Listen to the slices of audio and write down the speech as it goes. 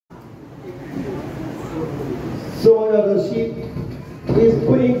So Rashid is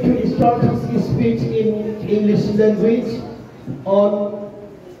going to start his speech in English language on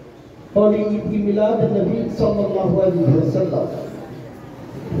Holy Eid Milad Nabi Sallallahu Alaihi Wasallam.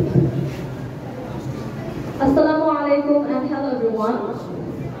 Assalamu alaikum and hello everyone.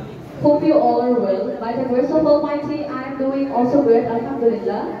 Hope you all are well. By the grace of Almighty, I am doing also great,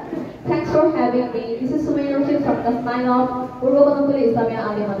 Alhamdulillah. Thanks for having me. This is Sumayn Rashid from class 9 of Bokdmotol Islamia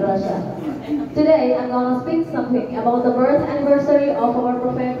Ali Madrasa. Today, I'm gonna speak something about the birth anniversary of our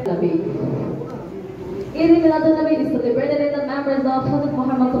Prophet Nabi. Eid Milad-ul-Nabi is celebrated in the memories of Prophet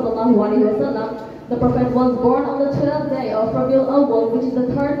Muhammad Sallallahu Alaihi Wasallam. The Prophet was born on the 12th day of Rabiul Awwal, which is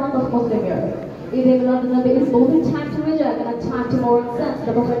the 3rd month of Muslim year. Eid Milad-ul-Nabi is both a time to reject and a time to mourn since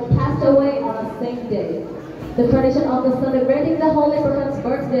the Prophet passed away on the same day. The tradition of celebrating the Holy Prophet's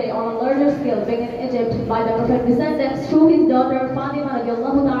birthday on a larger scale began in Egypt by the Prophet descendants through his daughter Fatima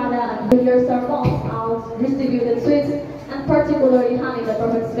radiallahu ta'ala, and villagers are passed out, distributed sweets, and particularly honey, the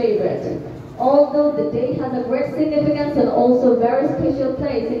Prophet's favorite. Although the day has a great significance and also very special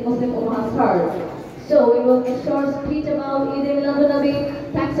place in Muslim Ummah's heart. So we will make short speech about Eid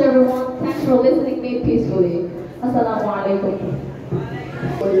Milad-ul-Nabi. Thanks everyone. Thanks for listening me peacefully. Assalamu alaikum.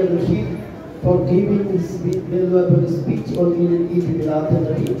 For giving his valuable speech on Eid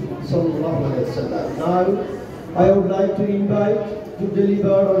Milad-ul-Nabi Sallallahu Alaihi Wasallam. Now, I would like to invite to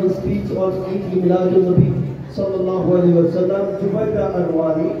deliver his speech on Eid Milad-ul-Nabi Sallallahu Alaihi Wasallam, Jubaida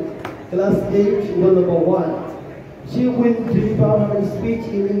Anwari, class 8, roll number 1. She will deliver her speech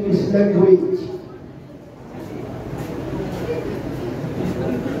in English language.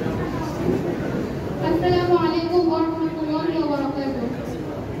 Assalamu alaikum wa rahmatullahi wa barakatuh.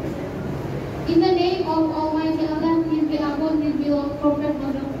 In the name of Almighty Allah, His beloved, His beloved Prophet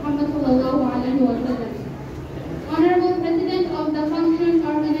Muhammad sallallahu alaihi wasallam. Honorable President of the function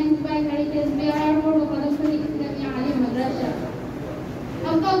organized by Heritage Bearer for Bokdmotol Islamia Ali Madrasa.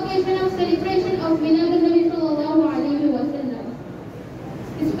 Of the occasion of celebration of Milad-ul-Nabi sallallahu alaihi wasallam.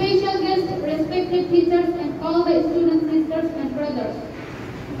 Special guests, respected teachers, and all the students, sisters, and brothers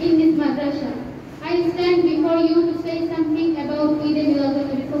in this madrasa. I stand before you to say something about Eid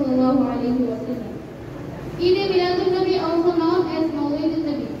Milad-ul-Nabi sallallahu alaihi wasallam. Eid Milad-ul-Nabi, also known as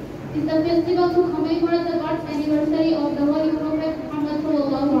Mawlid-ul-Nabi, is the festival to commemorate the birth anniversary of the Holy Prophet Muhammad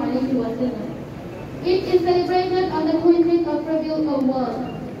sallallahu alaihi wasallam. It is celebrated on the 20th of Rabiul Awwal.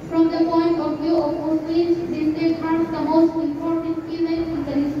 From the point of view of Muslims, this day marks the most important event in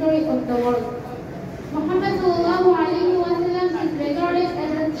the history of the world. Muhammad sallallahu alaihi wasallam is regarded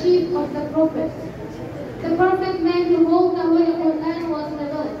as the chief of the prophets. The perfect man to whom the Holy Quran was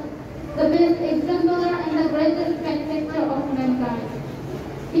revealed, the best exemplar and the greatest benefactor of mankind.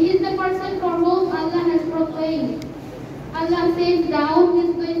 He is the person for whom Allah has proclaimed. Allah sends down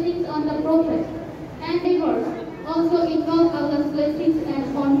His blessings on the Prophet, and believers also invoke Allah's blessings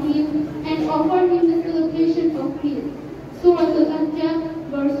on him and offer him the salutation of peace. Surah Al-Anjab,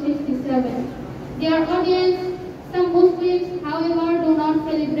 verse 57. Dear audience, some Muslims, however, do not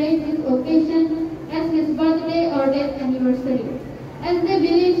celebrate this occasion as his birthday or death anniversary, as they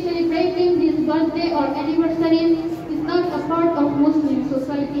believe celebrating this birthday or anniversary is not a part of Muslim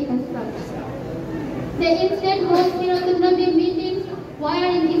society as such. They instead hold Milad-ul-Nabi meetings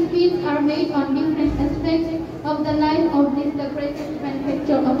wherein speeches are made on different aspects of the life of this the greatest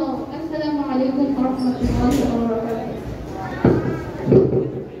benefactor of all. Assalamu alaikum wa rahmatullahi wa barakatuh.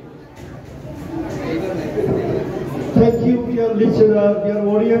 Thank you, dear listener, dear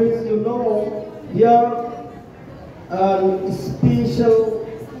audience. You know, here a special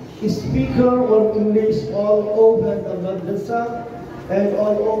speaker on English all over the madrasa and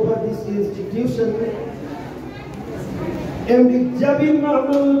all over this institution. MD Jabir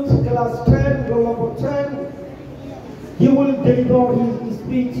Mahmood, class 10, roll number 10. He will deliver his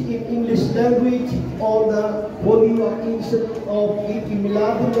speech in English language on the holy occasion of Eid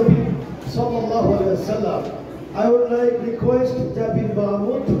Milad-ul-Nabi Sallallahu Alaihi Wasallam. I would like to request Jabir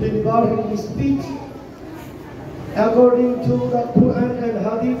Mahmood to deliver his speech according to the Quran and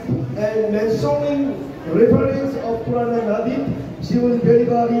Hadith, and mentioning reference of Quran and Hadith. She will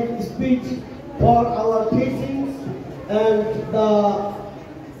deliver his speech for our teachings and the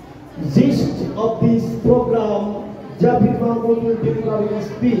gist of this program. Jabir Mahmood will deliver his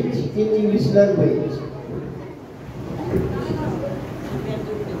speech in English language.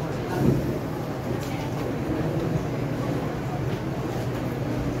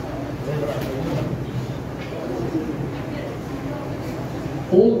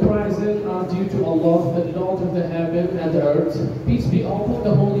 All praises are due to Allah, the Lord of the heaven and the earth. Peace be upon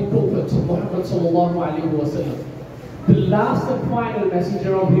the Holy Prophet Muhammad sallallahu alaihi wasallam. The last and final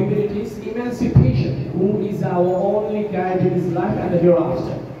messenger of humanity is emancipation, who is our only guide in this life and the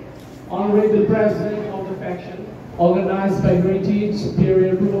hereafter. Honorable President of the faction, organized by Heritage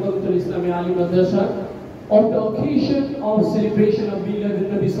Superior Bokdomtol Islami Ali Madrasa, on the occasion of celebration of Milad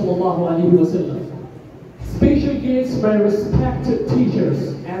al-Nabi sallallahu alaihi wasallam. Special guests by respected teachers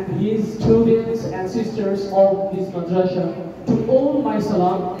and his students and sisters of this madrasa. To all my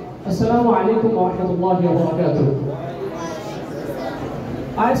salam, Assalamu alaikum wa rahmatullahi wa barakatuh.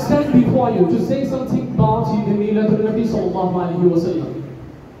 I stand before you to say something about the Milad al-Nabi sallallahu alaihi wasallam.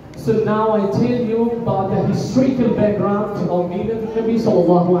 So now I tell you about the historical background of Milad al-Nabi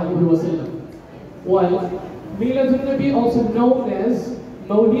sallallahu alaihi wasallam. Well, Milad al-Nabi, also known as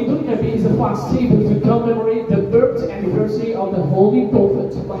Mawlid al-Nabi, is a festival to commemorate the birth anniversary of the Holy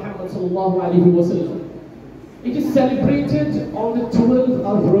Prophet Muhammad sallallahu alaihi wasallam. It is celebrated on the 12th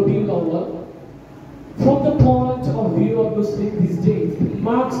of Rabiul Awwal. From the point of view of Muslims, this date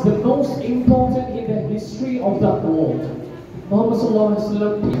marks the most important in the history of the world. Muhammad sallallahu alaihi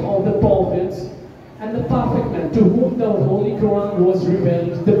wasallam, people of the prophets, and the perfect man to whom the Holy Quran was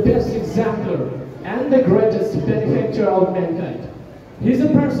revealed, the best exemplar and the greatest benefactor of mankind. He is a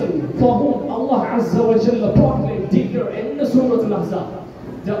person for whom Allah Azza wa Jalla proclaimed declare in the Surah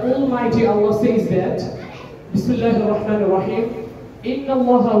Al-Ahzab. The Almighty Allah says that, Bismillahir Rahmanir Rahim, Inna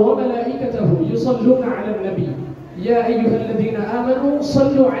Allah wa malaikatahu yusalluna ala nabi Ya ayyuhalladhina amanu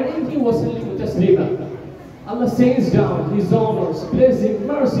sallu alayhi wa sallimu taslima. Allah sends down His honors, blessing,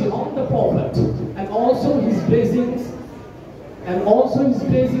 mercy on the Prophet, and also His blessings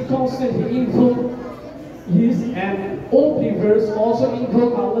constantly invoke His, and all believers also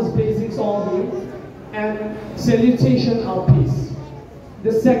invoke Allah's blessings on him and salutation of peace.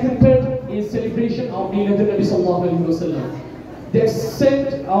 The second part is celebration of Milad al-Nabi sallallahu alaihi wasallam. The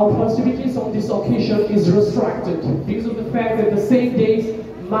extent of festivities on this occasion is restricted because of the fact that the same day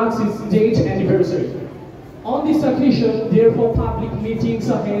marks its date anniversary. On this occasion, therefore, public meetings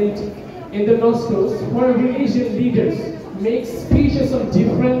are held in the mosques where religious leaders make speeches on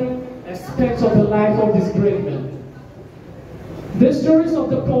different aspects of the life of this great man. The stories of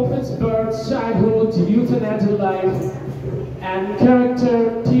the Prophet's birth, childhood, youth and adult life, and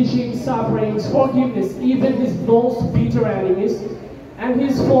character, teaching, sufferings, forgiveness, even his most bitter enemies, and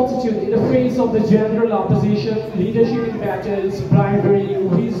his fortitude in the face of the general opposition, leadership in battles, bravery,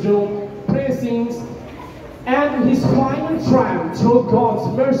 wisdom, praisings, and his final triumph through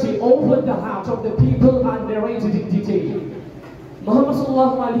God's mercy over the heart of the people are narrated in detail. Muhammad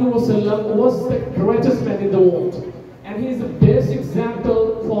sallallahu alaihi wasallam was the greatest man in the world, and he is the best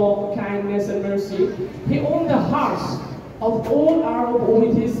example for kindness and mercy. He owned the hearts of all Arabs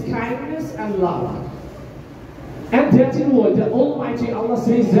with his kindness and love. And that in what the Almighty Allah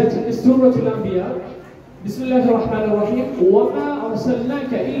says that in Surah Al-Anbiya, Bismillahir Rahmanir Rahim, وَمَا أَرْسَلْنَاكَ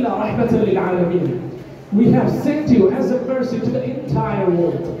إِلَّا رَحْمَةً لِلْعَالَمِينَ. We have sent you as a mercy to the entire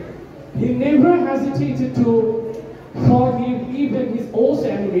world. He never hesitated to forgive even his own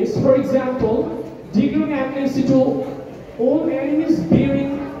enemies. For example, declaring amnesty to all enemies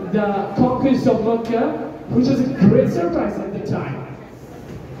during the conquest of Mecca, which was a great surprise at the time.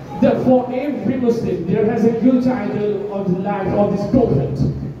 Therefore, every Muslim there has a good idol of the life of this Prophet.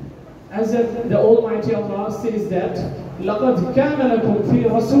 As the Almighty Allah says that, لَقَدْ كَانَ لَكُمْ فِي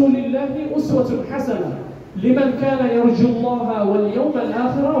رَسُولِ اللَّهِ أُسْوَةٌ حَسَنَةٌ لِمَنْ كَانَ يَرْجُو اللَّهَ وَالْيَوْمَ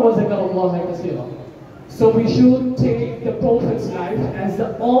الْآخِرَ وَذَكَرَ اللَّهَ كَثِيرًا. So we should take the Prophet's life as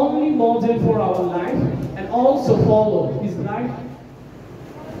the only model for our life and also follow his life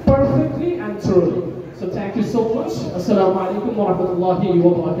perfectly and truly. So thank you so much. Assalamu alaikum wa rahmatullahi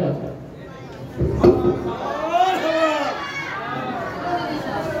wa barakatuh.